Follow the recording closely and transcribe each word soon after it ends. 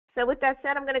So with that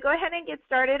said, I'm going to go ahead and get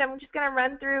started. I'm just going to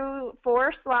run through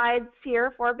 4 slides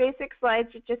here, 4 basic slides,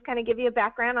 to just kind of give you a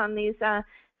background on these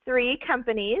 3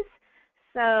 companies.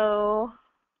 So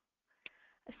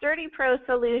Sturdy Pro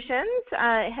Solutions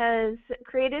has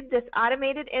created this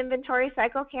automated inventory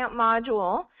cycle count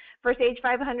module for Sage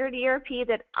 500 ERP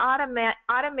that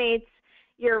automates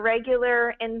your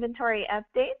regular inventory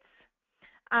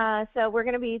updates. So we're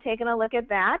going to be taking a look at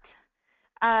that.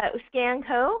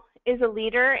 ScanCo is a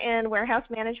leader in warehouse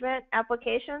management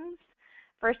applications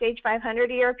for Sage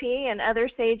 500 ERP and other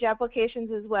Sage applications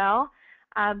as well.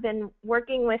 I've been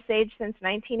working with Sage since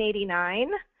 1989,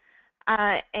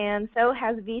 and so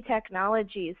has V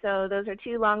Technologies. So those are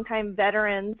 2 longtime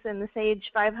veterans in the Sage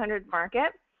 500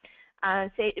 market.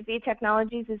 V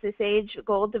Technologies is a Sage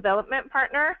Gold development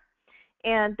partner,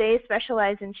 and they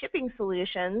specialize in shipping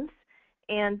solutions,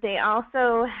 and they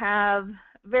also have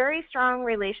very strong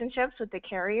relationships with the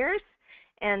carriers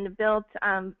and built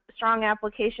strong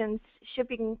applications,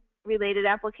 shipping related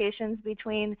applications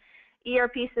between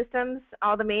ERP systems,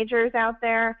 all the majors out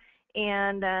there,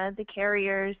 and the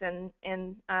carriers, and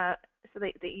so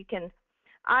that you can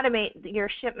automate your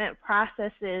shipment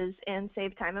processes and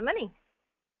save time and money.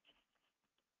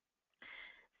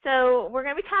 So we're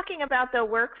going to be talking about the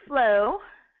workflow.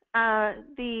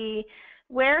 The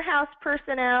warehouse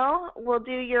personnel will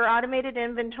do your automated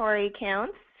inventory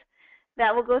counts.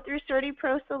 That will go through Sturdy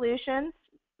Pro Solutions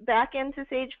back into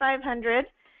Sage 500,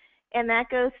 and that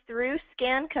goes through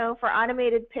ScanCo for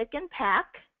automated pick and pack.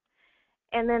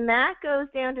 And then that goes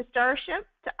down to Starship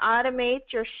to automate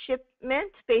your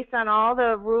shipment based on all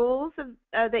the rules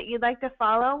that you'd like to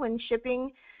follow when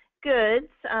shipping goods,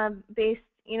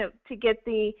 to get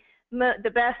the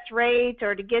best rate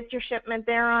or to get your shipment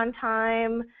there on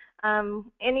time.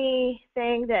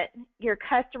 Anything that your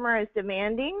customer is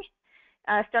demanding,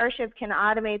 Starship can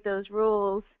automate those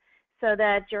rules so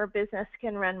that your business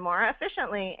can run more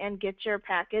efficiently and get your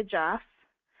package off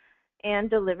and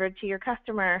delivered to your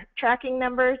customer. Tracking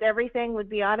numbers, everything would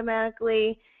be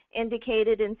automatically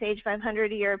indicated in Sage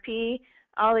 500 ERP,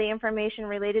 all the information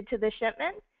related to the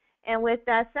shipment. And with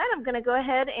that said, I'm going to go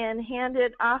ahead and hand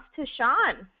it off to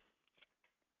Sean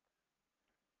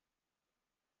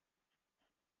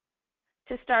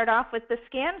to start off with the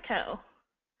ScanCo.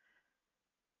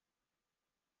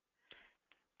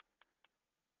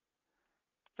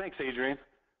 Thanks, Adrienne.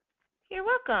 You're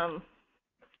welcome.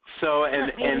 So,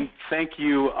 and thank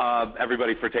you,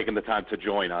 everybody, for taking the time to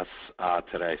join us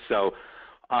today. So,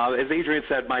 as Adrienne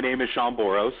said, my name is Sean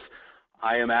Boros.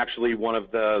 I am actually one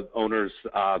of the owners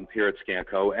here at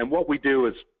ScanCo, and what we do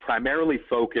is primarily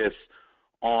focus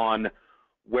on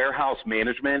warehouse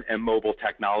management and mobile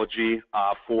technology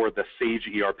for the Sage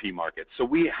ERP market. So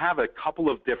we have a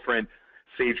couple of different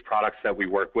Sage products that we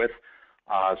work with,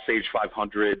 Sage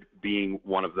 500 being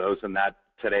one of those, and that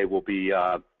today will be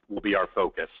our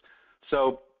focus.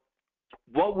 So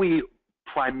what we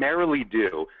primarily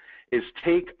do is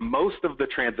take most of the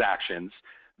transactions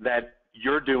that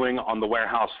you're doing on the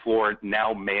warehouse floor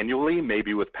now manually,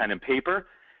 maybe with pen and paper,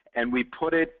 and we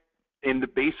put it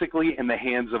basically in the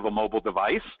hands of a mobile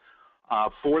device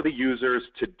for the users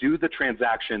to do the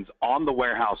transactions on the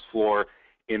warehouse floor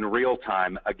in real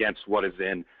time against what is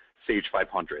in Sage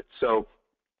 500. So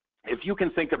if you can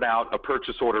think about a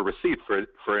purchase order receipt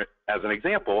as an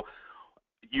example,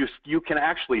 you can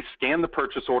actually scan the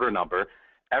purchase order number.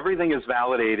 Everything is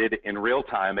validated in real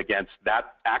time against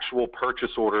that actual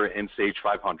purchase order in Sage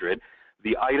 500,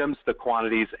 the items, the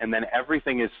quantities, and then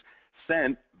everything is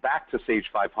sent back to Sage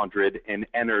 500 and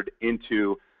entered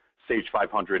into Sage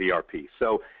 500 ERP.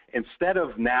 So instead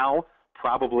of now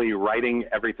probably writing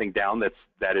everything down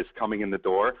that is coming in the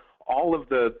door, all of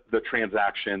the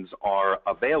transactions are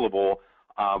available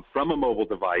from a mobile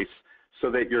device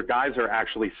so that your guys are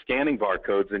actually scanning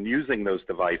barcodes and using those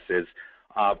devices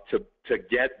to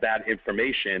get that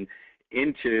information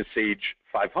into Sage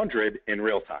 500 in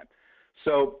real time.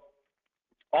 So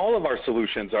all of our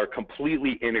solutions are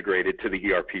completely integrated to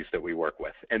the ERPs that we work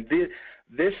with. And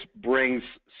this brings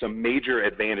some major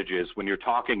advantages when you're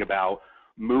talking about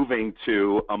moving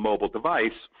to a mobile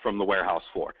device from the warehouse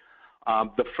floor.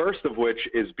 The first of which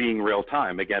is being real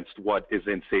time against what is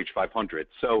in Sage 500.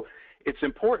 So it's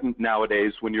important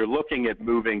nowadays when you're looking at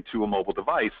moving to a mobile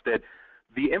device that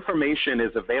the information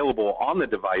is available on the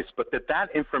device, but that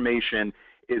information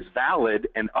is valid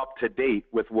and up to date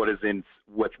with what is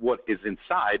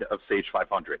inside of Sage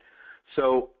 500.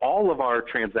 So all of our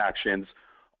transactions,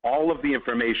 all of the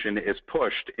information is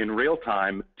pushed in real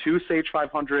time to Sage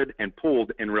 500 and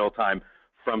pulled in real time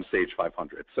from Sage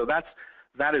 500. So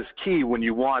that is key when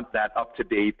you want that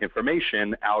up-to-date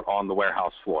information out on the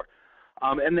warehouse floor.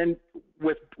 And then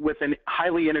with a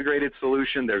highly integrated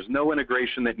solution, there's no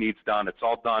integration that needs done. It's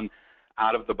all done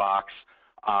out of the box.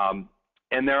 And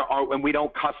we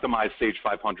don't customize Sage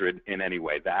 500 in any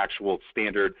way, the actual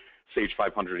standard Sage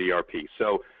 500 ERP.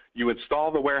 So you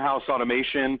install the warehouse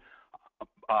automation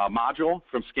module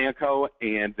from Scanco,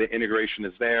 and the integration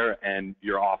is there, and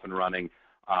you're off and running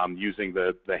using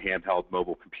the handheld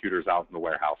mobile computers out in the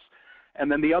warehouse.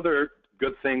 And then the other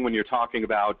good thing when you're talking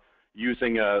about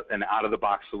using an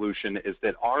out-of-the-box solution is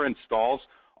that our installs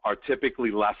are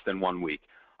typically less than 1 week.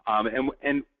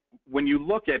 And when you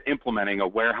look at implementing a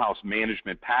warehouse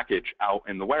management package out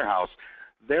in the warehouse,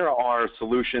 there are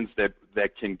solutions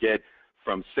that can get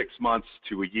from 6 months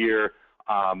to a year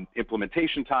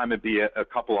implementation time and be a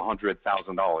couple of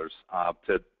 $100,000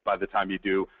 by the time you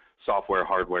do software,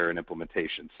 hardware, and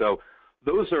implementation. So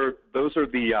those are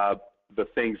the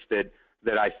things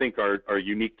that I think are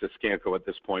unique to Scanco at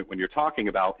this point when you're talking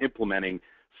about implementing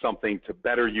something to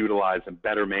better utilize and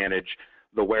better manage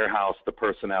the warehouse, the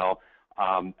personnel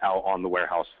out on the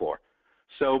warehouse floor.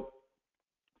 So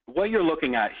what you're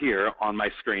looking at here on my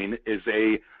screen is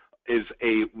a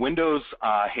Windows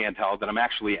handheld that I'm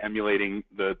actually emulating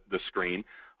the screen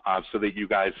so that you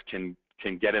guys can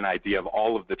get an idea of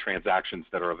all of the transactions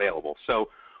that are available. So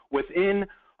within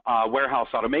warehouse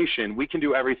automation, we can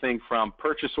do everything from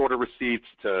purchase order receipts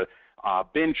to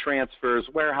bin transfers,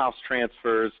 warehouse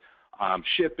transfers,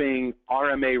 shipping,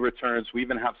 RMA returns. We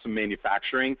even have some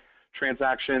manufacturing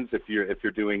transactions if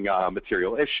you're doing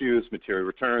material issues, material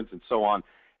returns, and so on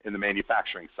in the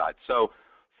manufacturing side. So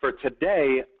for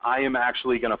today, I am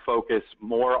actually going to focus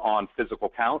more on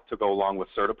physical count to go along with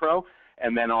CertaPro,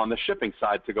 and then on the shipping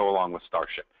side to go along with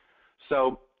Starship.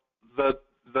 So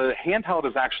the handheld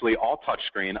is actually all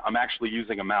touchscreen. I'm actually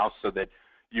using a mouse so that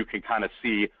you can kind of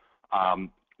see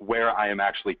where I am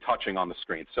actually touching on the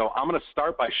screen. So I'm going to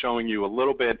start by showing you a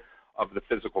little bit of the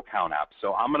physical count app.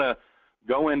 So I'm going to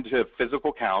go into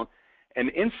physical count, and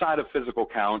inside of physical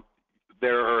count,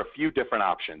 there are a few different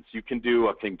options. You can do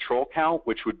a control count,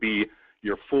 which would be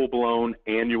your full-blown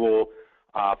annual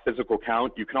physical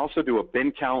count. You can also do a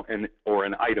bin count or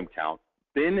an item count.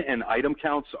 Bin and item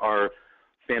counts are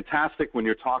fantastic when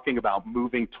you're talking about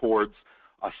moving towards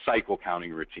a cycle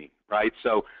counting routine, right?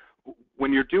 So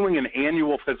when you're doing an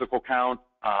annual physical count,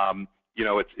 you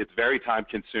know, it's very time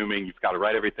consuming. You've got to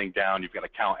write everything down. You've got to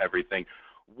count everything.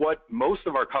 What most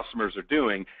of our customers are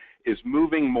doing is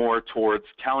moving more towards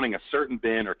counting a certain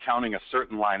bin or counting a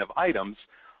certain line of items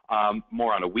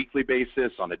more on a weekly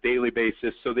basis, on a daily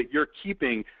basis, so that you're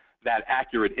keeping that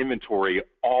accurate inventory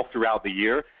all throughout the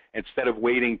year instead of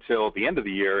waiting till the end of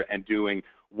the year and doing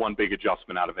one big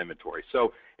adjustment out of inventory.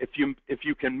 So if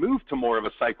you can move to more of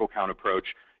a cycle count approach,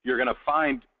 you're going to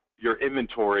find your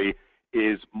inventory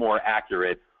is more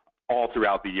accurate all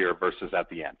throughout the year versus at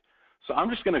the end. So I'm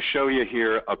just going to show you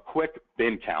here a quick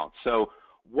bin count. So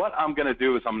what I'm going to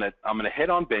do is I'm going to hit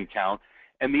on bin count,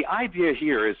 and the idea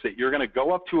here is that you're going to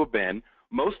go up to a bin.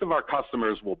 Most of our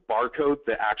customers will barcode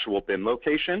the actual bin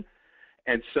location,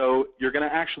 and so you're going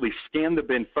to actually scan the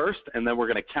bin first, and then we're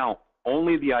going to count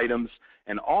only the items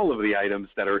and all of the items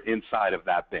that are inside of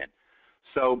that bin.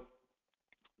 So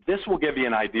this will give you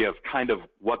an idea of kind of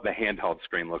what the handheld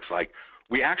screen looks like.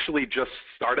 We actually just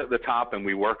start at the top and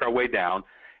we work our way down,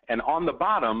 and on the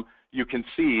bottom you can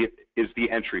see is the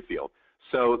entry field.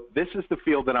 So this is the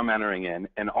field that I'm entering in,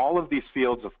 and all of these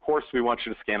fields, of course, we want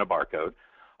you to scan a barcode.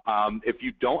 If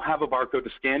you don't have a barcode to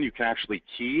scan, you can actually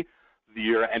key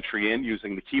your entry in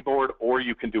using the keyboard, or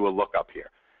you can do a lookup here.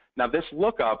 Now this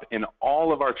lookup in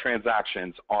all of our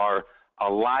transactions are a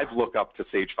live lookup to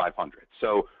Sage 500.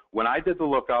 So when I did the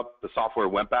lookup, the software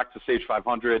went back to Sage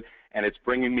 500, and it's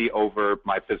bringing me over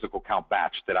my physical count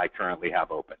batch that I currently have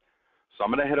open. So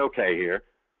I'm going to hit OK here,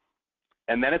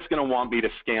 and then it's going to want me to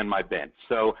scan my bin.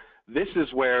 So this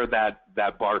is where that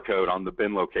barcode on the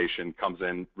bin location comes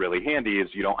in really handy, is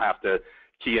you don't have to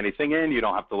key anything in, you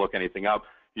don't have to look anything up,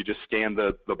 you just scan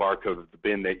the barcode of the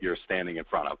bin that you're standing in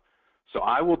front of. So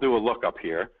I will do a lookup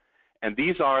here, and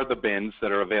these are the bins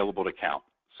that are available to count.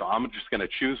 So I'm just going to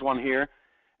choose one here,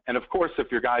 and of course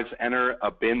if your guys enter a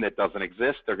bin that doesn't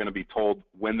exist, they're going to be told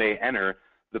when they enter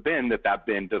the bin that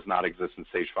bin does not exist in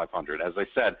Sage 500. As I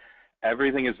said,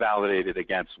 everything is validated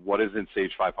against what is in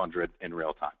Sage 500 in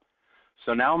real time.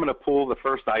 So now I'm going to pull the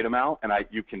first item out, and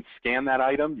you can scan that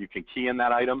item, you can key in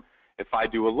that item. If I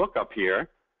do a lookup here,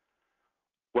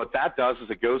 what that does is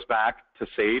it goes back to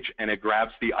Sage and it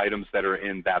grabs the items that are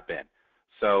in that bin.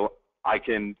 So I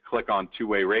can click on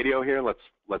two-way radio here. Let's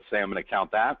say I'm going to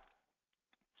count that.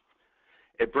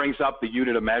 It brings up the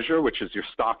unit of measure, which is your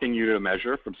stocking unit of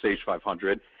measure from Sage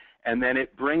 500, and then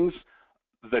it brings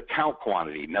the count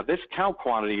quantity. Now, this count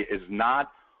quantity is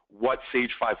not what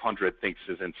Sage 500 thinks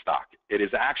is in stock. It is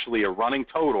actually a running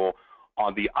total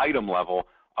on the item level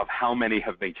of how many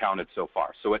have been counted so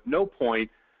far. So at no point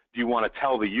do you want to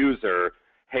tell the user,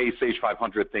 hey, Sage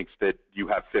 500 thinks that you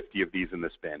have 50 of these in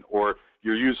this bin, or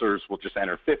your users will just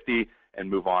enter 50 and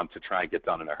move on to try and get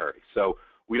done in a hurry. So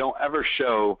we don't ever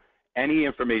show any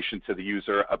information to the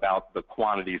user about the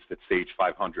quantities that Sage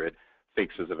 500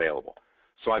 thinks is available.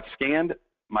 So I've scanned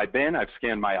my bin, I've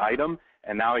scanned my item,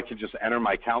 and now I can just enter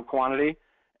my count quantity,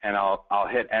 and I'll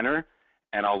hit enter,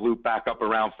 and I'll loop back up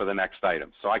around for the next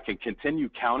item. So I can continue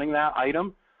counting that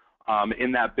item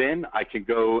in that bin. I can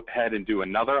go ahead and do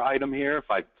another item here if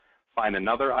I find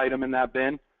another item in that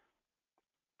bin.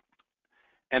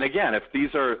 And again,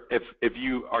 if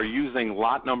you are using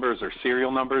lot numbers or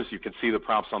serial numbers, you can see the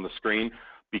prompts on the screen.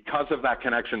 Because of that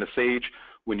connection to Sage,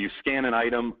 when you scan an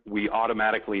item, we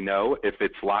automatically know if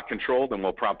it's lot controlled, then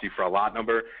we'll prompt you for a lot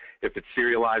number. If it's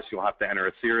serialized, you'll have to enter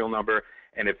a serial number.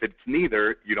 And if it's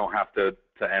neither, you don't have to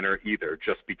enter either,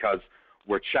 just because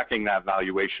we're checking that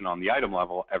valuation on the item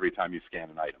level every time you scan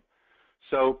an item.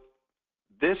 So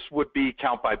this would be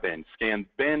count by bin, scan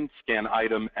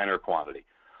item, enter quantity.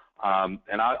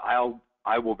 And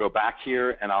I will go back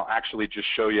here and I'll actually just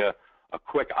show you a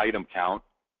quick item count.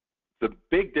 The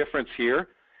big difference here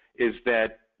is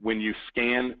that when you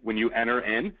enter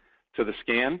in to the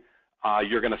scan,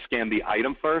 you're going to scan the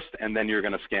item first and then you're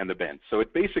going to scan the bin. So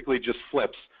it basically just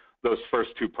flips those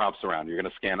first two prompts around. You're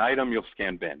going to scan item, you'll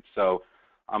scan bin. So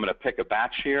I'm going to pick a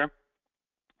batch here.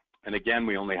 And again,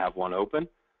 we only have one open.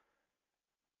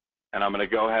 And I'm going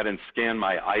to go ahead and scan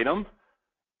my item.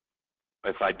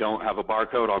 If I don't have a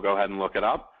barcode, I'll go ahead and look it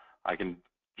up. I can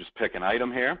just pick an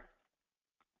item here.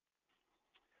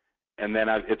 And then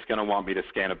it's going to want me to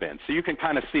scan a bin. So you can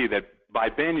kind of see that by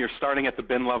bin, you're starting at the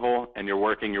bin level and you're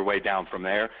working your way down from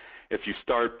there. If you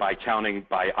start by counting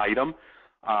by item,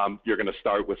 you're going to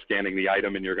start with scanning the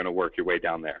item and you're going to work your way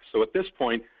down there. So at this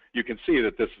point, you can see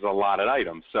that this is a lotted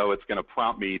item. So it's going to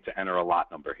prompt me to enter a lot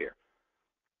number here.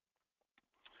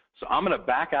 So I'm going to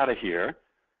back out of here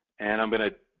and I'm going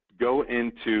to go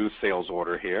into sales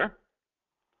order here.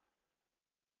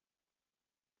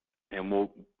 And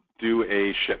we'll do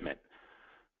a shipment.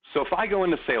 So if I go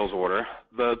into sales order,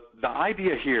 the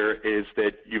idea here is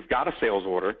that you've got a sales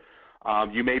order.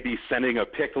 You may be sending a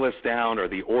pick list down or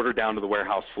the order down to the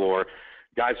warehouse floor.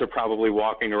 Guys are probably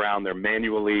walking around. They're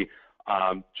manually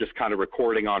just kind of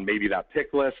recording on maybe that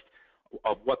pick list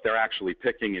of what they're actually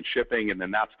picking and shipping, and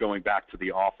then that's going back to the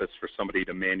office for somebody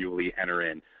to manually enter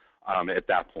in at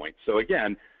that point. So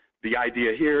again, the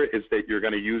idea here is that you're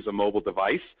going to use a mobile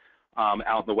device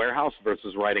out in the warehouse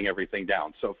versus writing everything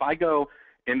down. So if I go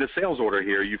into sales order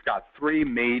here, you've got three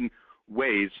main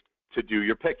ways to do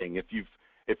your picking. If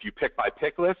you pick by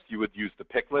pick list, you would use the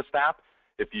pick list app.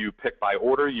 If you pick by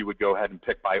order, you would go ahead and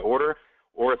pick by order.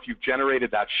 Or if you've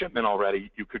generated that shipment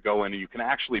already, you could go in and you can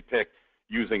actually pick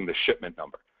using the shipment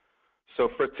number. So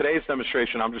for today's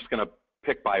demonstration, I'm just going to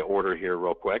pick by order here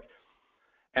real quick.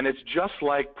 And it's just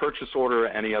like purchase order or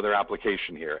any other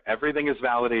application here. Everything is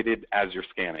validated as you're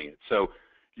scanning it. So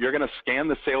you're going to scan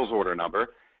the sales order number,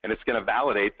 and it's going to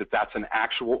validate that that's an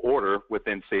actual order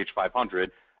within Sage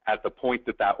 500 at the point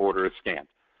that that order is scanned.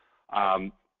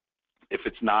 If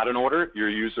it's not an order, your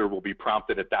user will be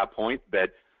prompted at that point that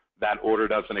that order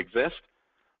doesn't exist,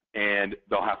 and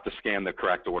they'll have to scan the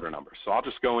correct order number. So I'll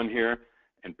just go in here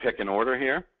and pick an order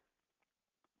here.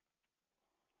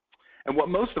 And what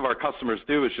most of our customers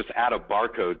do is just add a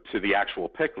barcode to the actual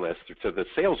pick list or to the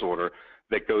sales order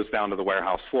that goes down to the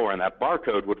warehouse floor, and that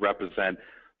barcode would represent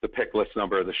the pick list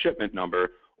number, the shipment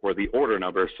number, or the order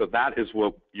number. So that is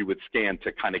what you would scan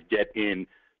to kind of get in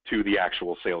to the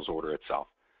actual sales order itself.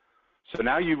 So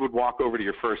now you would walk over to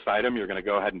your first item. You're going to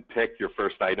go ahead and pick your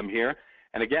first item here.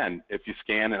 And again, if you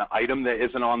scan an item that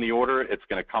isn't on the order, it's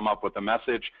going to come up with a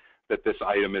message that this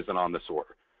item isn't on this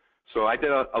order. So I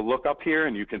did a lookup here,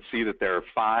 and you can see that there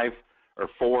are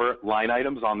 4 line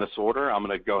items on this order. I'm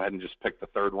going to go ahead and just pick the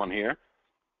third one here.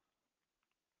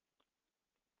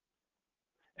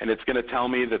 And it's going to tell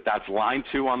me that that's line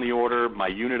 2 on the order. My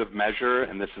unit of measure,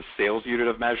 and this is sales unit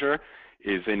of measure,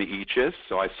 is in eaches.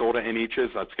 So I sold it in eaches.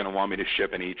 That's going to want me to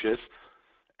ship in eaches.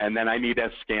 And then I need to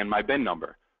scan my bin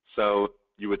number. So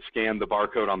you would scan the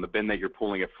barcode on the bin that you're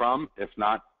pulling it from. If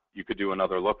not, you could do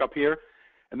another lookup here.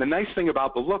 And the nice thing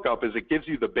about the lookup is it gives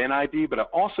you the bin ID, but it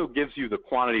also gives you the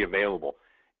quantity available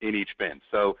in each bin.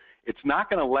 So it's not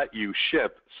going to let you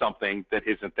ship something that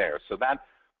isn't there. So that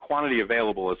quantity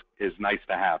available is nice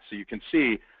to have. So you can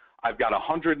see I've got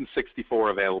 164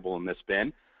 available in this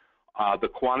bin. The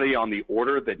quantity on the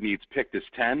order that needs picked is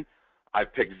 10.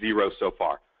 I've picked 0 so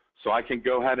far. So I can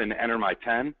go ahead and enter my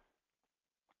 10,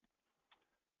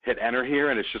 hit enter here,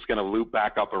 and it's just going to loop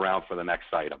back up around for the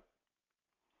next item.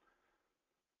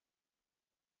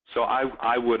 So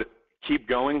I would keep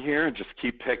going here and just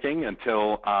keep picking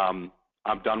until I'm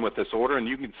done with this order. And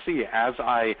you can see as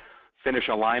I finish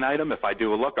a line item, if I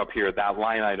do a lookup here, that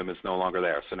line item is no longer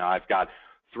there. So now I've got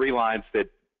 3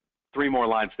 more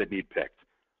lines that need picked.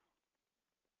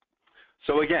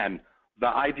 So again, the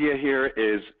idea here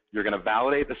is you're going to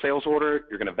validate the sales order,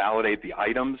 you're going to validate the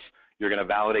items, you're going to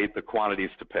validate the quantities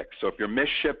to pick. So if you're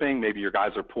misshipping, maybe your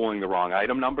guys are pulling the wrong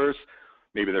item numbers,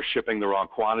 maybe they're shipping the wrong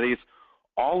quantities.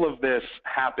 All of this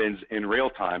happens in real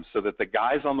time so that the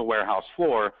guys on the warehouse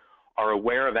floor are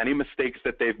aware of any mistakes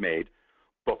that they've made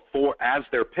before, as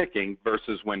they're picking,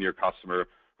 versus when your customer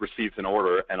receives an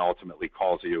order and ultimately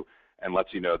calls you and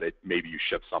lets you know that maybe you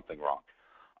shipped something wrong.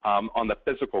 On the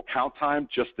physical count time,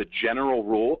 just the general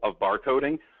rule of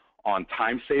barcoding on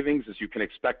time savings is you can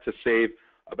expect to save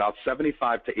about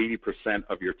 75 to 80%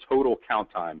 of your total count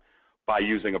time by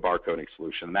using a barcoding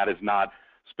solution. And that is not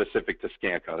specific to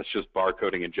ScanCode, it's just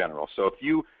barcoding in general. So if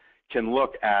you can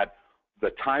look at the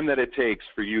time that it takes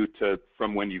for you to,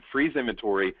 from when you freeze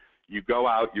inventory, you go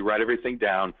out, you write everything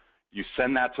down, you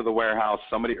send that to the warehouse,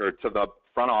 somebody, or to the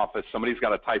front office, somebody's got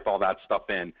to type all that stuff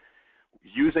in.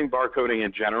 Using barcoding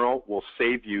in general will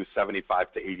save you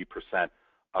 75 to 80%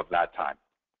 of that time.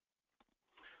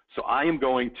 So I am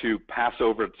going to pass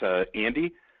over to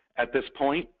Andy at this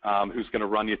point, who's going to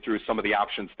run you through some of the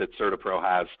options that CertaPro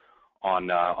has on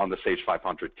the Sage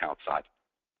 500 count side.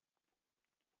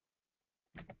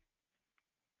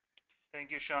 Thank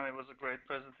you, Sean. It was a great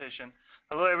presentation.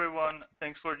 Hello, everyone.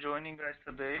 Thanks for joining us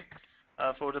today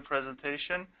for the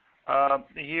presentation.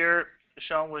 Here,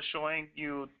 Sean was showing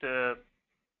you the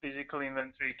physical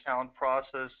inventory count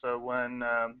process when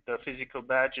the physical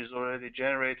batch is already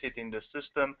generated in the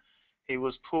system. He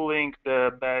was pulling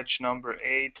the batch number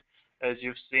 8, as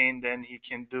you've seen. Then he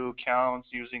can do counts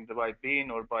using the by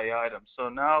bin or by item. So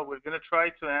now we're going to try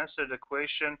to answer the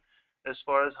question as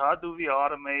far as how do we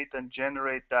automate and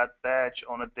generate that batch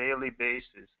on a daily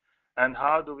basis, and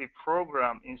how do we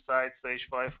program inside Sage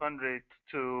 500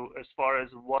 to, as far as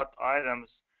what items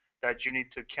that you need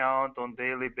to count on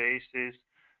daily basis.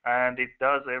 And it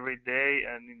does every day,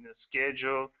 and in the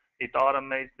schedule, it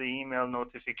automates the email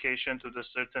notification to the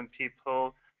certain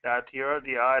people that here are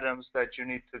the items that you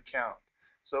need to count.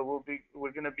 So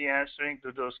we're going to be answering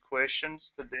to those questions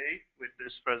today with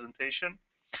this presentation.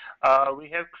 We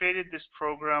have created this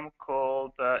program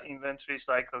called Inventory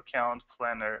Cycle Count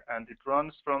Planner, and it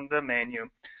runs from the menu.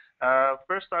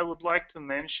 First, I would like to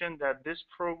mention that this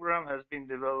program has been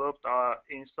developed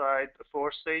inside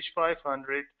for Sage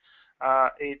 500.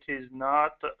 It is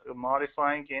not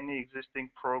modifying any existing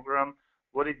program.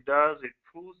 What it does, it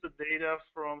pulls the data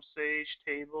from Sage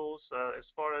tables as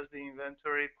far as the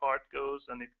inventory part goes,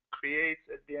 and it creates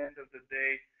at the end of the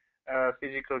day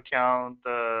physical count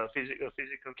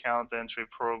entry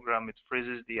program. It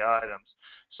freezes the items.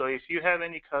 So if you have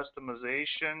any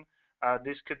customization,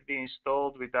 this could be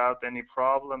installed without any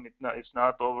problem. It's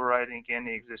not overriding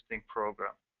any existing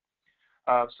program.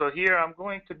 So here I'm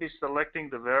going to be selecting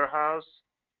the warehouse.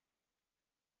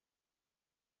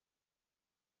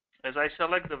 As I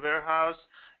select the warehouse,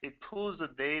 it pulls the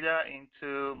data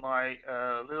into my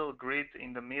little grid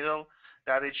in the middle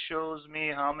that it shows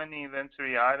me how many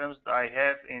inventory items I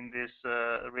have in this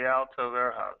Rialto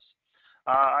warehouse.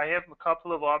 I have a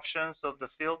couple of options of the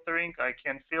filtering. I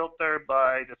can filter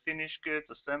by the finished goods,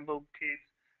 assembled kits,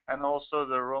 and also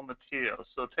the raw materials.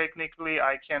 So technically,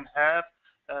 I can have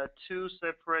 2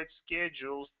 separate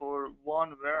schedules for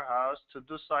one warehouse to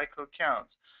do cycle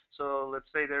counts. So let's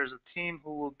say there's a team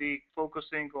who will be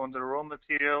focusing on the raw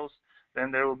materials, then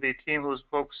there will be a team who's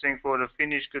focusing for the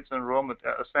finished goods and raw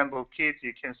assembled kits.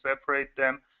 You can separate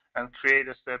them and create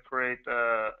a separate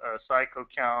cycle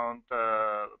count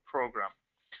program.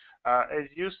 As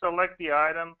you select the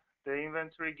item, the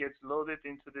inventory gets loaded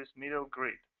into this middle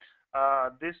grid.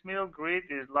 This middle grid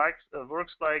is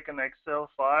works like an Excel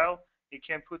file. You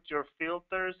can put your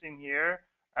filters in here,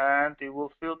 and it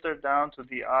will filter down to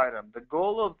the item. The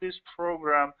goal of this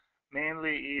program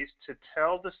mainly is to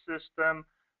tell the system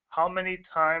how many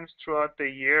times throughout the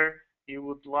year you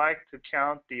would like to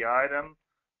count the item,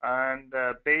 and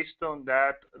based on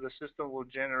that, the system will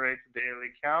generate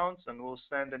daily counts and will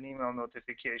send an email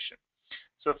notification.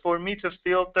 So for me to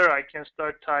filter, I can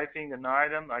start typing an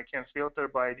item. I can filter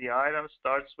by the item,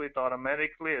 starts with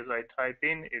automatically. As I type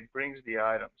in, it brings the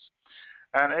items.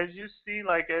 And as you see,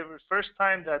 like every first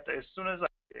time that as soon as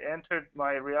I entered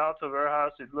my Rialto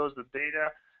warehouse, it loads the data.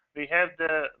 We have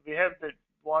the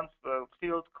one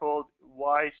field called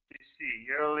YCC,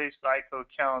 Yearly Cycle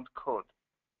Count Code.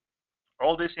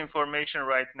 All this information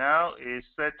right now is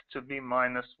set to be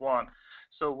 -1.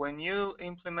 So when you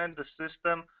implement the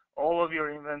system, all of your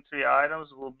inventory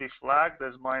items will be flagged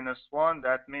as -1.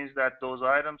 That means that those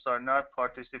items are not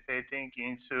participating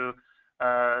into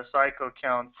cycle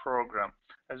count program.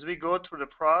 As we go through the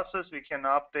process, we can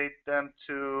update them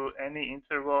to any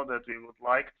interval that we would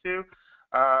like to.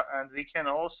 And we can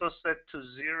also set to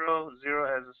 0. 0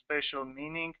 has a special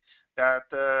meaning that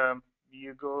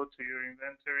you go to your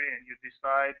inventory and you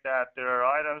decide that there are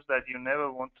items that you never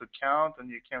want to count, and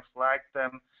you can flag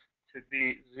them to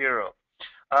be 0.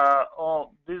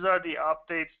 These are the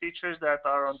update features that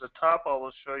are on the top. I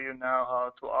will show you now how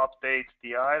to update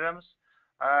the items.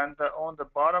 And on the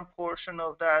bottom portion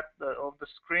of that of the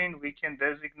screen, we can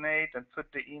designate and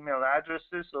put the email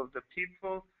addresses of the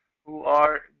people who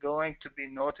are going to be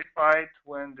notified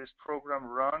when this program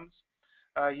runs.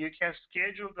 You can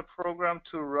schedule the program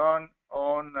to run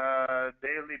on a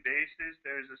daily basis.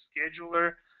 There's a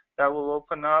scheduler that will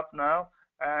open up now,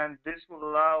 and this will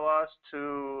allow us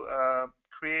to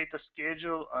create a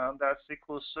schedule on that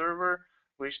SQL server,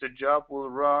 which the job will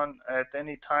run at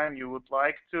any time you would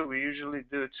like to. We usually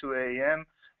do 2 a.m.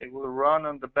 It will run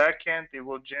on the back end. It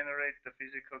will generate the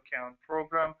physical count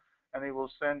program, and it will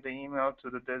send the email to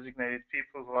the designated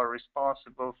people who are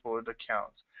responsible for the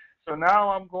counts. So now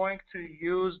I'm going to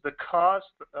use the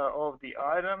cost of the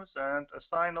items and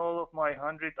assign all of my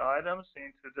 100 items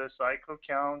into the cycle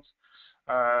counts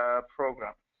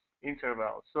program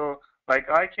interval. So like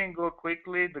I can go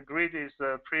quickly. The grid is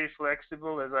pretty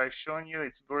flexible. As I've shown you,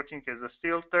 it's working as a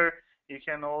filter. You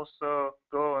can also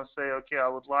go and say, okay, I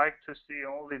would like to see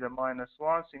only the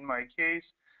 -1s in my case,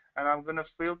 and I'm going to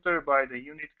filter by the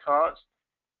unit cost,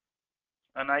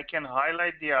 and I can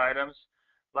highlight the items.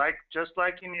 Just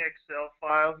like in the Excel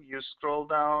file, you scroll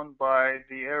down by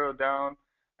the arrow down,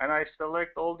 and I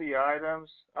select all the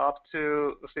items up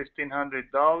to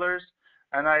 $1,500,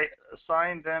 and I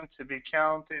assign them to be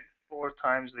counted 4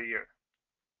 times a year.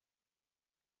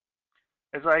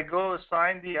 As I go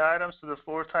assign the items to the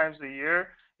 4 times a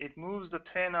year, it moves the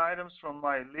 10 items from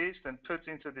my list and puts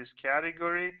into this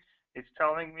category. It's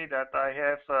telling me that I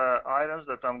have items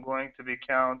that I'm going to be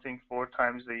counting 4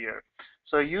 times a year.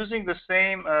 So using the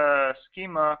same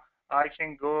schema, I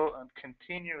can go and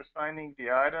continue assigning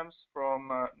the items from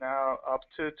now up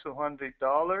to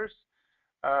 $200.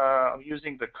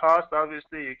 Using the cost,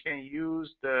 obviously, you can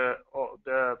use the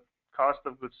cost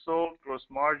of goods sold, gross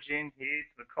margin, heat,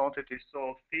 the quantity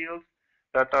sold fields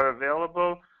that are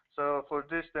available. So for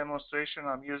this demonstration,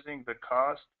 I'm using the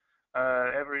cost.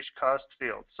 Average cost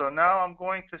field. So now I'm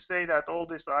going to say that all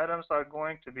these items are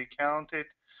going to be counted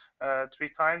 3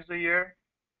 times a year.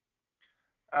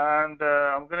 And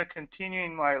I'm going to continue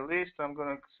in my list. I'm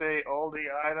going to say all the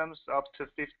items up to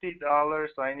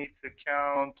 $50 I need to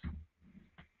count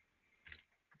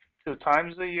 2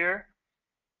 times a year.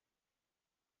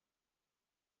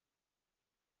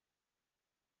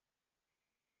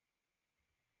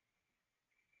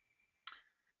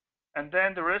 And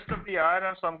then the rest of the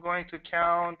items I'm going to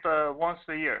count once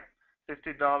a year,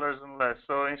 $50 and less.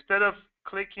 So instead of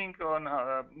clicking on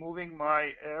moving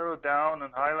my arrow down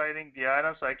and highlighting the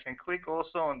items, I can click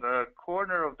also on the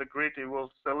corner of the grid. It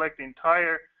will select the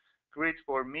entire grid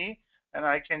for me, and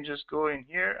I can just go in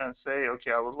here and say,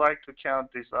 okay, I would like to count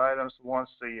these items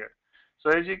once a year.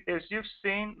 So as you've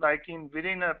seen, like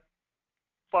within a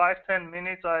 5-10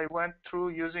 minutes, I went through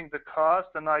using the cost,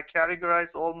 and I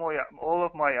categorized all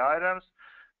of my items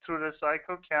through the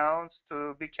cycle counts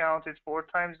to be counted 4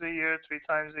 times a year, 3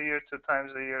 times a year, 2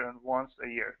 times a year, and once a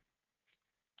year.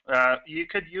 You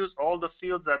could use all the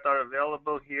fields that are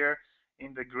available here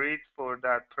in the grid for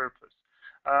that purpose.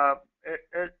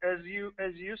 As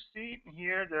you see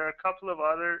here, there are a couple of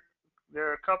other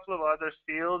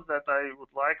fields that I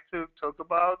would like to talk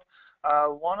about.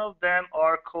 One of them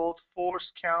are called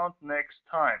force count next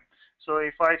time. So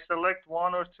if I select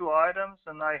 1 or 2 items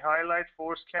and I highlight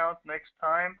force count next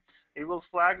time, it will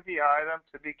flag the item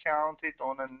to be counted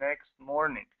on the next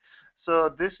morning. So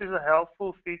this is a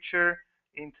helpful feature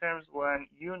in terms when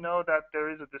you know that there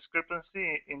is a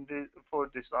discrepancy for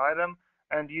this item,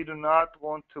 and you do not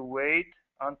want to wait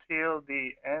until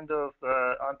the end of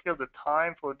until the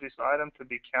time for this item to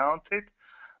be counted,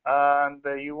 and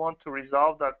you want to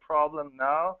resolve that problem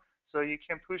now. So you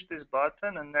can push this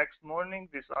button, and next morning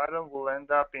this item will end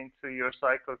up into your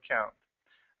cycle count.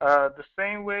 The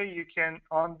same way you can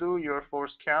undo your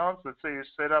force counts. Let's say you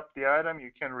set up the item,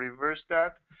 you can reverse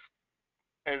that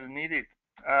as needed.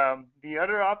 The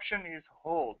other option is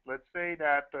hold. Let's say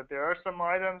that there are some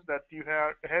items that you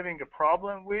are having a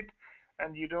problem with,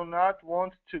 and you do not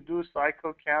want to do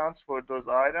cycle counts for those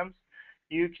items.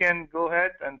 You can go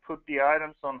ahead and put the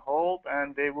items on hold,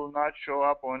 and they will not show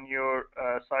up on your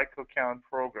cycle count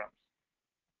programs.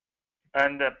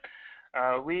 And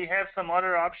we have some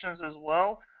other options as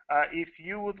well. If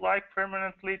you would like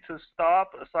permanently to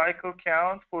stop a cycle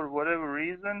count for whatever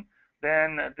reason,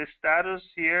 then the status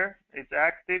here is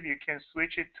active. You can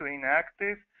switch it to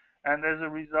inactive, and as a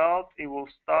result, it will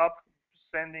stop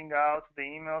sending out the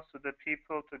emails to the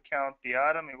people to count the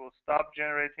item. It will stop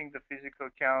generating the physical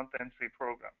count entry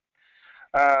program.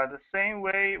 The same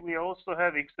way, we also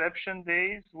have exception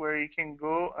days where you can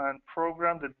go and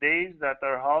program the days that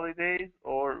are holidays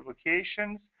or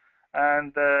vacations.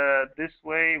 And this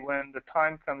way, when the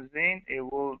time comes in, it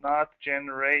will not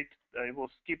generate, it will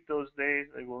skip those days.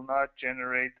 It will not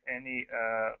generate any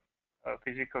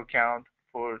physical count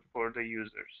for the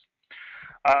users.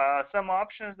 Some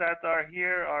options that are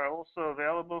here are also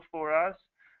available for us.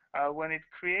 When it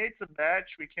creates a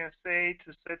batch, we can say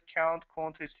to set count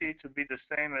quantity to be the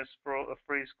same as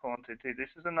freeze quantity. This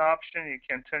is an option. You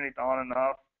can turn it on and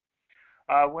off.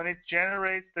 When it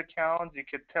generates the counts, you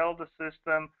can tell the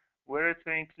system where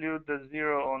to include the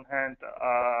zero on hand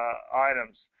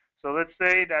items. So let's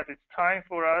say that it's time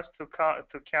for us to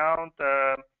count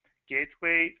the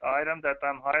gateway item that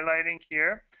I'm highlighting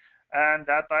here, and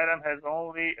that item has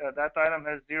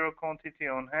zero quantity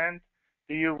on hand.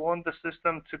 Do you want the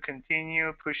system to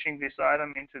continue pushing this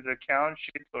item into the count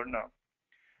sheet or no?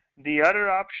 The other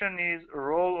option is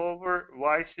rollover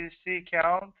YCC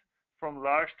count from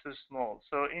large to small.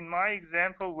 So in my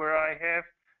example where I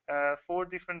have 4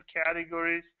 different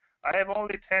categories, I have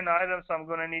only 10 items I'm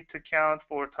going to need to count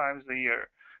 4 times a year.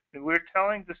 We're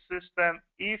telling the system,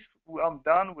 if I'm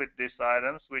done with these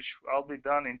items, which I'll be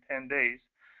done in 10 days,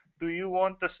 do you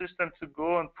want the system to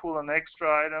go and pull an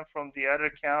extra item from the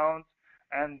other count,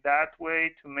 and that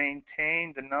way to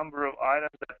maintain the number of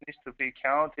items that needs to be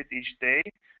counted each day?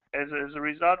 As a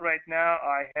result, right now,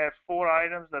 I have 4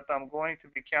 items that I'm going to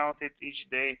be counted each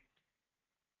day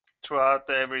throughout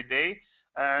every day.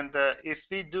 And if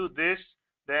we do this,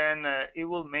 then it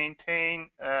will maintain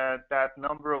that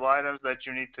number of items that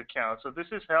you need to count. So this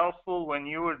is helpful when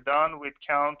you are done with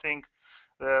counting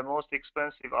the most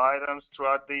expensive items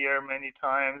throughout the year many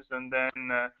times, and then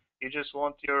you just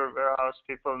want your warehouse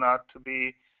people not to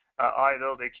be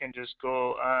idle. They can just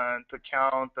go and to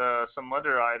count some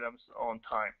other items on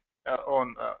time,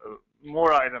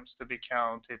 more items to be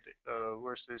counted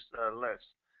versus less.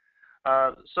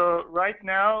 So right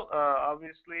now,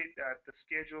 obviously, the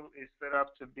schedule is set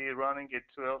up to be running at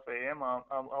 12 a.m.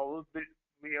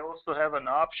 We also have an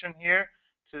option here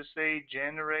to say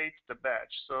generate the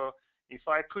batch. So if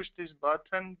I push this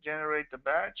button, generate the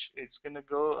batch, it's going to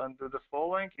go and do the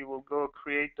following. It will go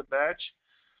create the batch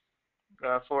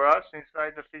for us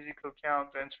inside the physical count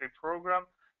entry program.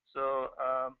 So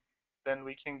then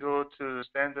we can go to the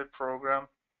standard program.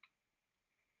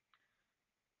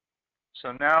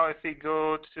 So now if we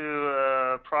go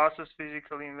to process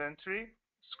physical inventory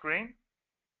screen,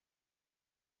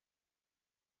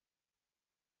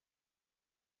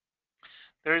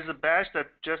 there is a batch that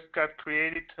just got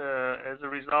created as a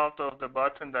result of the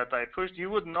button that I pushed.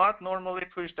 You would not normally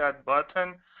push that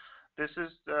button. This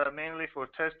is mainly for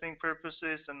testing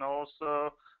purposes, and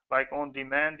also like on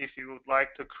demand if you would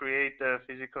like to create a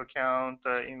physical count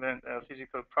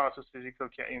physical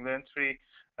inventory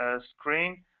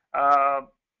screen.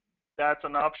 That's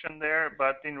an option there,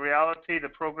 but in reality, the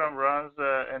program runs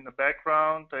in the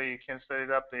background. You can set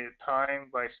it up the time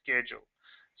by schedule.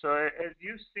 So as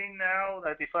you've seen now,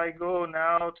 that if I go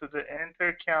now to the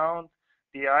enter count,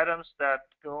 the items that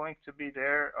going to be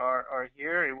there are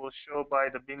here. It will show by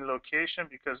the bin location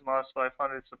because MOS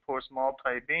 500 supports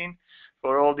multi-bin.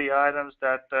 For all the items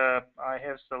that I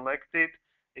have selected,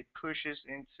 it pushes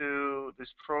into this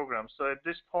program. So at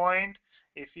this point,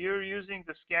 if you're using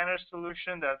the scanner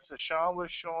solution that Sean was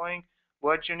showing,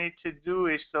 what you need to do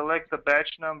is select the batch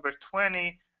number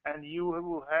 20, and you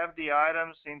will have the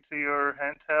items into your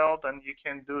handheld, and you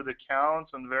can do the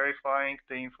counts and verifying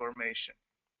the information.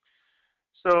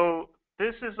 So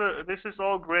this is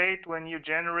all great when you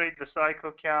generate the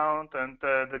cycle count, and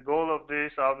the goal of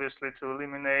this obviously to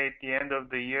eliminate the end of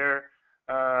the year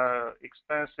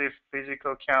expensive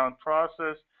physical count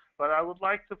process. But I would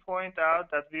like to point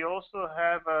out that we also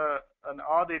have an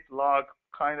audit log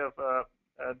kind of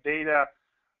a data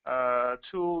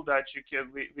tool that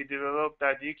we developed,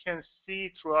 that you can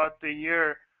see throughout the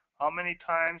year how many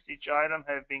times each item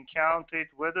has been counted,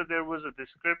 whether there was a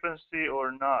discrepancy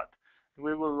or not.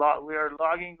 we are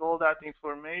logging all that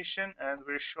information, and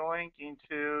we're showing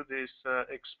into this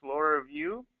Explorer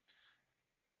view.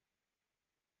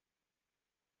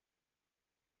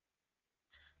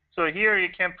 So here you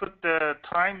can put the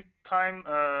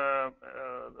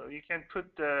you can put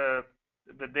the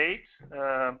date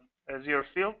as your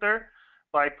filter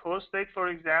by post date, for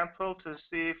example, to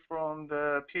see from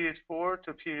the period 4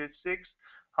 to period 6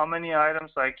 how many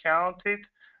items I counted,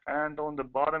 and on the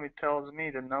bottom it tells me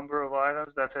the number of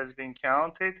items that has been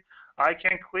counted. I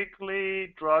can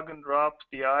quickly drag and drop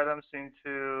the items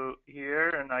into here,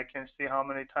 and I can see how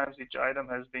many times each item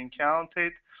has been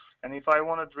counted. And if I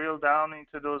want to drill down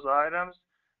into those items,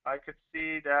 I could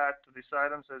see that this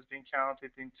items has been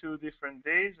counted in 2 different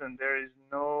days, and there is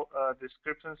no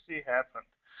discrepancy happened.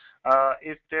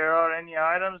 If there are any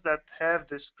items that have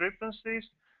discrepancies,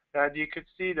 that you could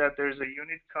see that there's a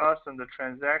unit cost and the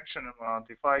transaction amount.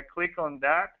 If I click on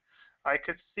that, I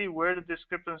could see where the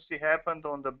discrepancy happened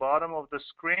on the bottom of the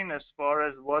screen as far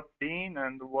as what bin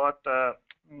and what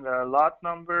lot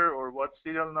number or what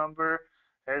serial number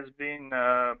has been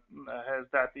has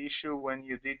that issue when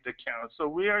you did the count. So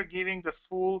we are giving the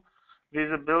full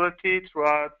visibility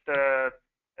throughout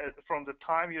from the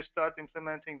time you start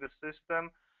implementing the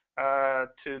system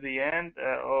to the end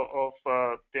of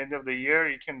the end of the year.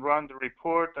 You can run the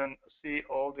report and see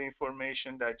all the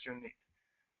information that you need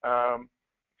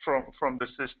from the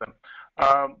system.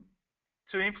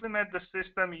 To implement the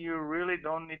system, you really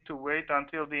don't need to wait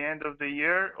until the end of the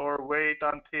year or wait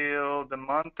until the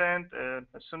month end.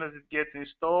 As soon as it gets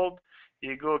installed,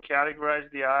 you go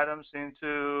categorize the items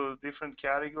into different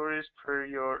categories per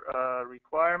your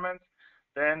requirements.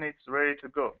 Then it's ready to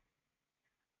go.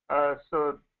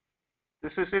 So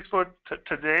this is it for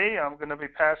today. I'm going to be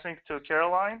passing to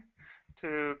Caroline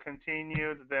to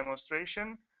continue the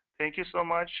demonstration. Thank you so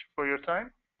much for your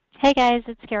time. Hey guys,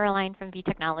 it's Caroline from V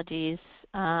Technologies.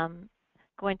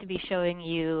 Going to be showing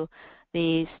you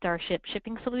the Starship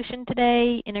shipping solution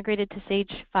today, integrated to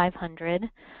Sage 500.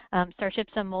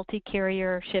 Starship's a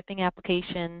multi-carrier shipping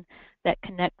application that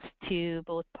connects to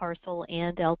both parcel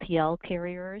and LTL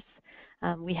carriers.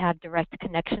 We have direct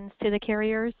connections to the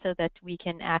carriers so that we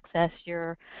can access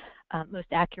your most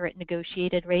accurate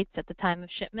negotiated rates at the time of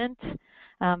shipment,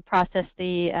 process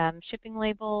the shipping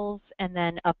labels, and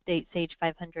then update Sage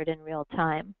 500 in real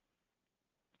time.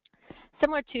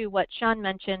 Similar to what Sean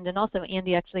mentioned, and also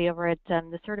Andy actually over at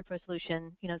the CertaPro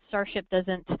solution, Starship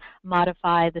doesn't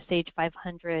modify the Sage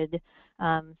 500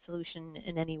 solution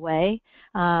in any way.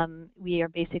 We are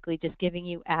basically just giving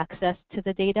you access to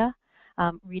the data,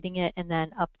 reading it, and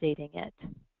then updating it.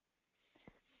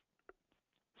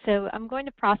 So I'm going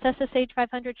to process a Sage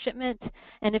 500 shipment,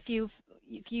 and if you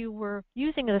were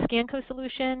using the ScanCo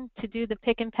solution to do the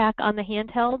pick and pack on the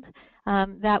handheld,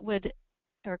 that would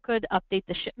or could update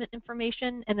the shipment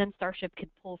information, and then Starship could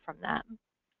pull from that.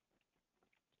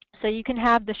 So you can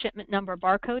have the shipment number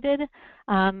barcoded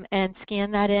and scan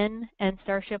that in, and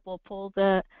Starship will pull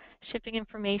the shipping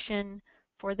information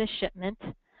for the shipment.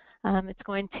 It's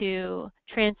going to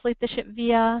translate the ship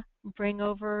via, bring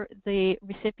over the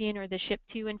recipient or the ship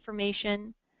to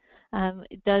information.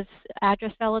 It does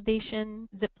address validation,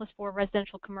 ZIP+4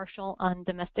 residential commercial on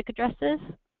domestic addresses.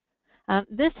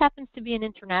 This happens to be an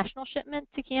international shipment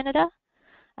to Canada,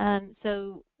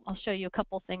 so I'll show you a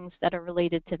couple things that are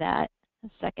related to that in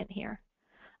a second here.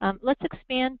 Let's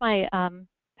expand my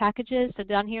packages. So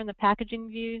down here in the packaging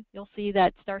view, you'll see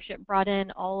that Starship brought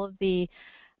in all of the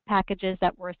packages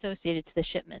that were associated to the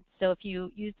shipment. So if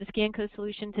you use the ScanCo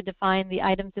solution to define the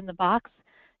items in the box,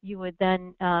 you would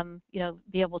then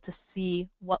be able to see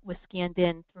what was scanned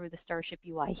in through the Starship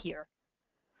UI here.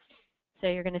 So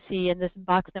you're going to see in this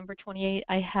box number 28,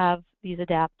 I have these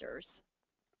adapters.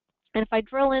 And if I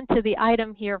drill into the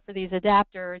item here for these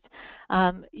adapters,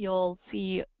 you'll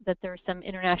see that there's some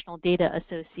international data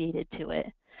associated to it.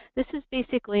 This is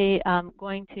basically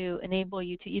going to enable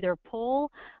you to either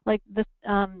pull like the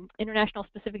international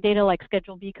specific data like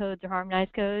Schedule B codes or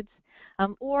harmonized codes,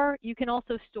 or you can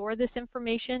also store this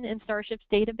information in Starship's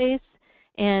database,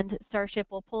 and Starship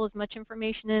will pull as much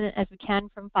information in as we can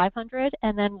from 500,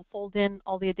 and then we'll fold in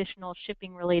all the additional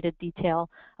shipping related detail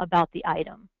about the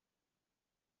item.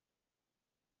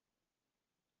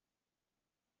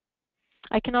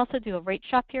 I can also do a rate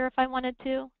shop here if I wanted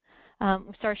to.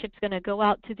 Starship's going to go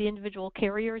out to the individual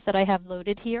carriers that I have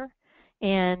loaded here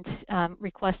and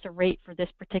request a rate for this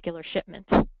particular shipment.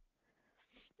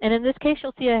 And in this case,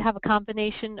 you'll see I have a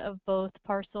combination of both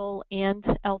parcel and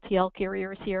LTL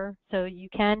carriers here. So you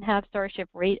can have Starship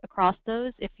rate across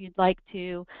those if you'd like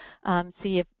to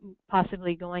see if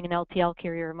possibly going an LTL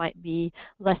carrier might be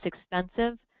less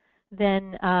expensive.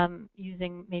 than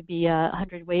using maybe a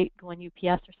 100-weight going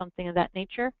UPS or something of that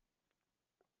nature.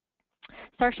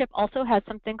 Starship also has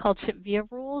something called ship via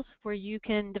rules, where you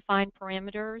can define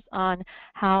parameters on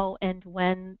how and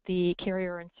when the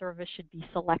carrier and service should be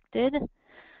selected.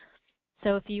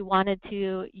 So if you wanted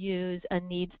to use a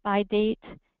needs by date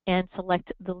and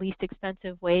select the least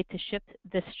expensive way to ship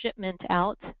this shipment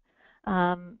out,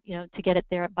 to get it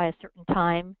there by a certain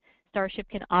time, Starship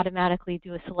can automatically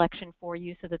do a selection for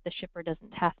you so that the shipper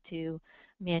doesn't have to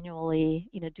manually,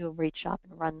 do a rate shop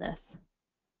and run this.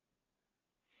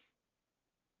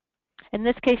 In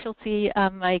this case, you'll see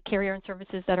my carrier and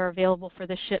services that are available for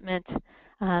this shipment.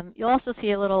 You'll also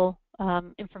see a little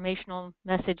informational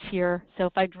message here. So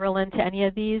if I drill into any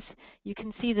of these, you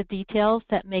can see the details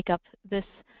that make up this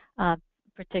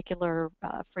particular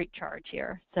freight charge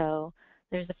here. So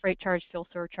there's the freight charge, fuel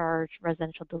surcharge,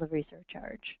 residential delivery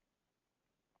surcharge.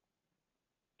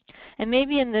 And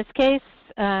maybe in this case,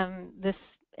 this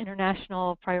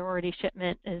international priority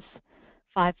shipment is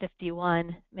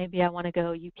 551. Maybe I want to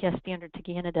go UPS standard to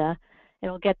Canada.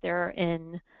 It'll get there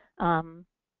in,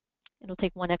 it'll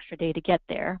take one extra day to get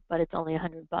there, but it's only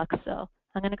 $100. So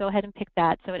I'm going to go ahead and pick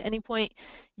that. So at any point,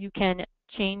 you can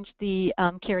change the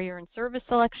carrier and service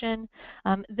selection.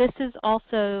 This is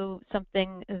also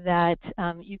something that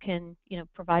you can,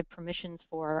 provide permissions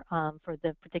for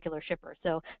the particular shipper.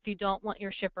 So if you don't want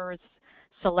your shippers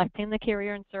selecting the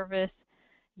carrier and service,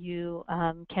 you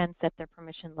can set their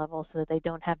permission level so that they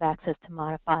don't have access to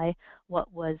modify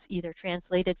what was either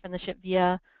translated from the ship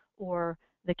via or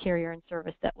the carrier and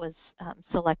service that was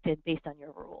selected based on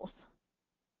your rules.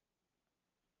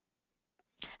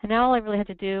 And now all I really have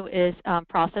to do is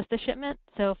process the shipment.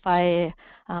 So if I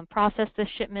process the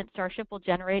shipment, Starship will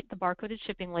generate the barcoded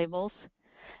shipping labels.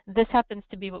 This happens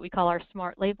to be what we call our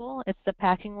smart label. It's the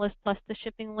packing list plus the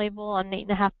shipping label on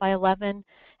 8.5 by 11,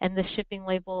 and the shipping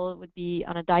label would be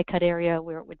on a die cut area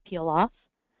where it would peel off.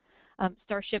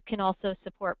 Starship can also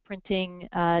support printing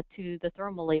to the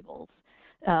thermal labels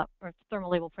or thermal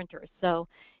label printers. So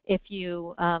if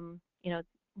you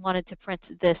wanted to print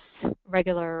this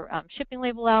regular shipping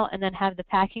label out and then have the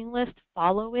packing list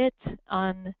follow it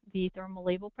on the thermal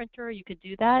label printer, you could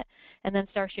do that, and then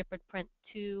Starship would print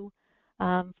 2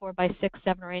 4x6,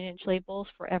 7 or 8 inch labels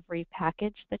for every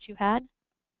package that you had.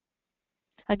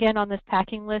 Again, on this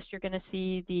packing list, you're going to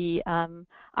see the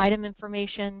item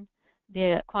information,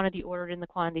 the quantity ordered and the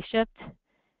quantity shipped.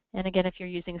 And again, if you're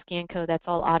using ScanCode, that's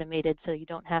all automated, so you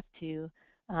don't have to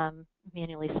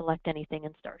manually select anything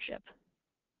in Starship.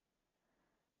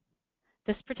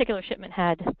 This particular shipment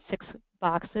had 6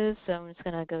 boxes, so I'm just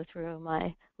going to go through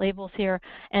my labels here.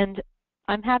 And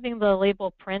I'm having the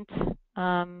label print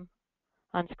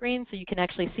on screen so you can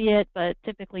actually see it, but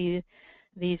typically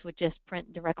these would just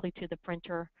print directly to the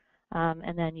printer,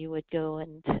 and then you would go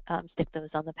and stick those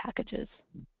on the packages.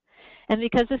 And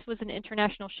because this was an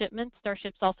international shipment,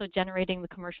 Starship's also generating the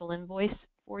commercial invoice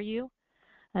for you.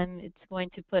 And it's going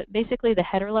to put, basically the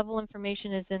header level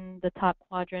information is in the top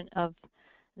quadrant of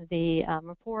the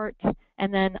report,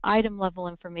 and then item level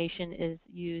information is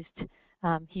used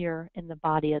here in the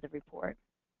body of the report.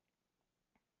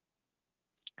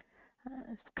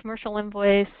 Commercial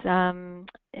invoice and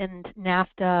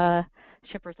NAFTA,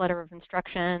 shipper's letter of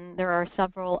instruction. There are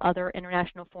several other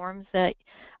international forms that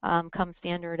come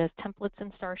standard as templates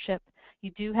in Starship. You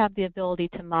do have the ability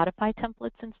to modify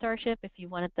templates in Starship if you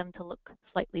wanted them to look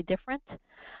slightly different.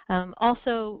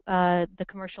 Also, the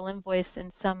commercial invoice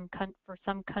for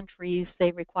some countries, they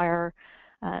require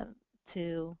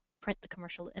to print the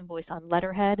commercial invoice on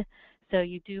letterhead. So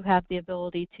you do have the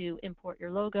ability to import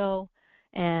your logo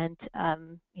and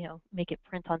make it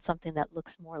print on something that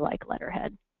looks more like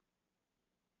letterhead.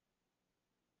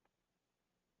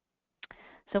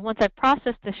 So once I've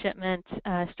processed the shipment,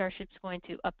 Starship's going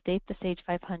to update the Sage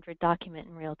 500 document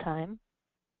in real time.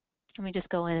 Let me just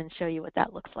go in and show you what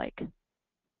that looks like.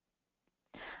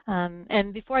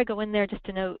 And before I go in there, just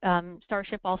to note,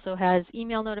 Starship also has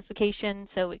email notification,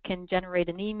 so it can generate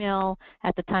an email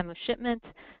at the time of shipment.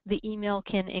 The email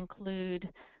can include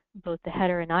both the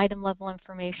header and item level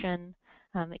information.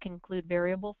 It can include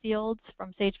variable fields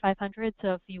from Sage 500,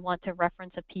 so if you want to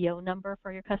reference a PO number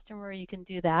for your customer, you can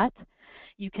do that.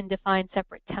 You can define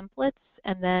separate templates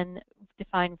and then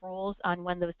define rules on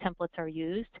when those templates are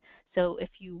used. So if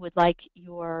you would like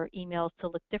your emails to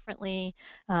look differently,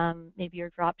 maybe you're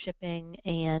drop shipping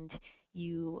and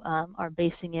you are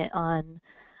basing it on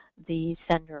the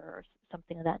sender or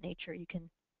something of that nature, you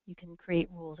can create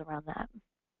rules around that.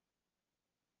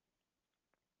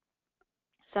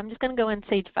 So I'm just going to go in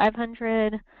Sage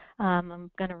 500.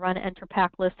 I'm going to run enter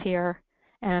pack list here,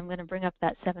 and I'm going to bring up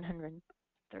that 700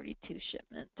 32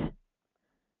 shipment.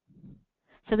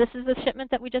 So this is the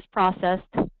shipment that we just processed.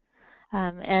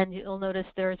 And you'll notice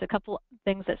there's a couple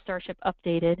things that Starship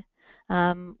updated.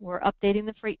 We're updating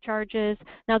the freight charges.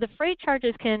 Now the freight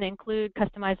charges can include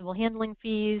customizable handling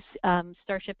fees.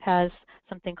 Starship has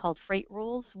something called freight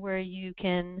rules where you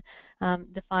can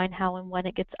define how and when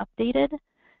it gets updated.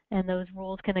 And those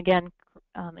rules can again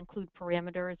include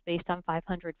parameters based on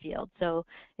 500 fields. So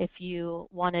if you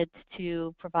wanted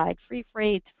to provide free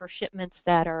freight for shipments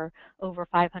that are over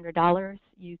 $500,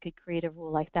 you could create a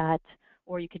rule like that,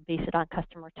 or you could base it on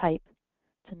customer type.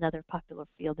 It's another popular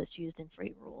field that's used in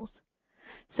freight rules.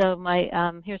 So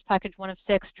here's package 1 of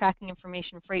 6, tracking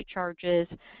information, freight charges,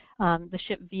 the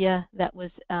ship via that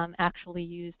was actually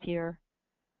used here,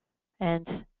 and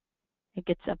it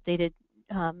gets updated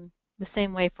the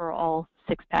same way for all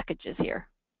 6 packages here.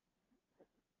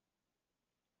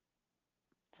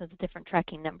 So the different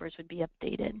tracking numbers would be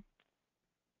updated.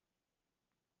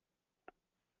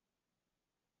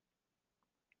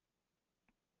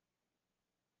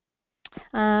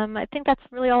 I think that's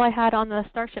really all I had on the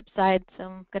Starship side, so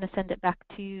I'm going to send it back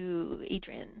to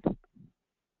Adrian.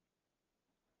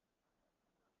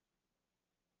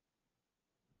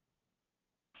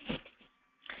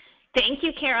 Thank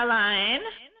you, Caroline.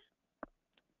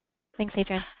 Thanks,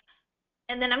 Adrian.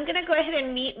 And then I'm going to go ahead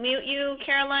and mute you,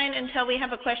 Caroline, until we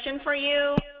have a question for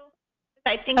you.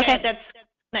 I think okay. that's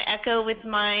going to echo with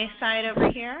my side over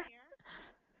here.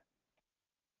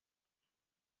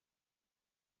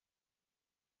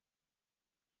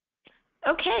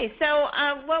 Okay, so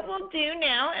what we'll do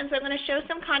now is I'm going to show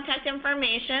some contact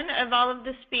information of all of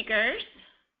the speakers.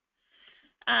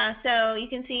 So you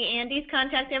can see Andy's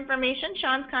contact information,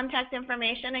 Sean's contact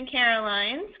information, and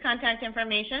Caroline's contact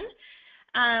information.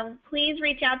 Please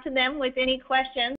reach out to them with any questions.